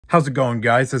How's it going,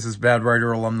 guys? This is Bad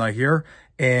Writer Alumni here,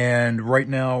 and right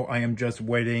now I am just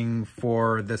waiting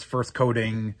for this first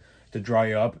coating to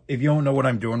dry up. If you don't know what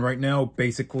I'm doing right now,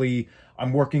 basically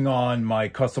I'm working on my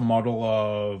custom model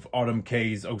of Autumn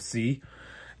K's OC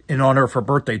in honor of her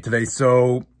birthday today.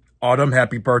 So Autumn,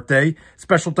 happy birthday.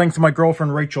 Special thanks to my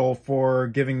girlfriend Rachel for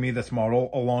giving me this model,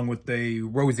 along with a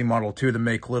Rosie model too, to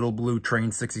make Little Blue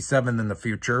Train 67 in the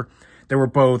future. They were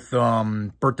both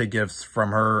birthday gifts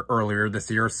from her earlier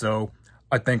this year, so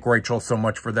I thank Rachel so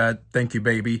much for that. Thank you,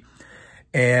 baby.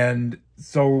 And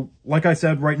so, like I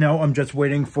said, right now I'm just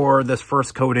waiting for this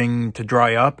first coating to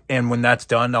dry up, and when that's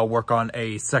done, I'll work on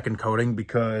a second coating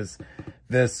because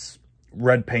this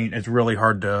red paint is really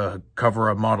hard to cover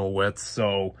a model with,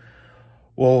 so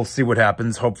we'll see what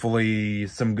happens. Hopefully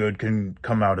some good can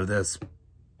come out of this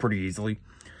pretty easily.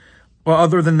 But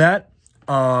other than that,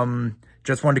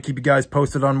 just wanted to keep you guys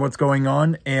posted on what's going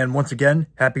on. And once again,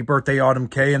 happy birthday, Autumn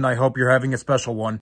K, and I hope you're having a special one.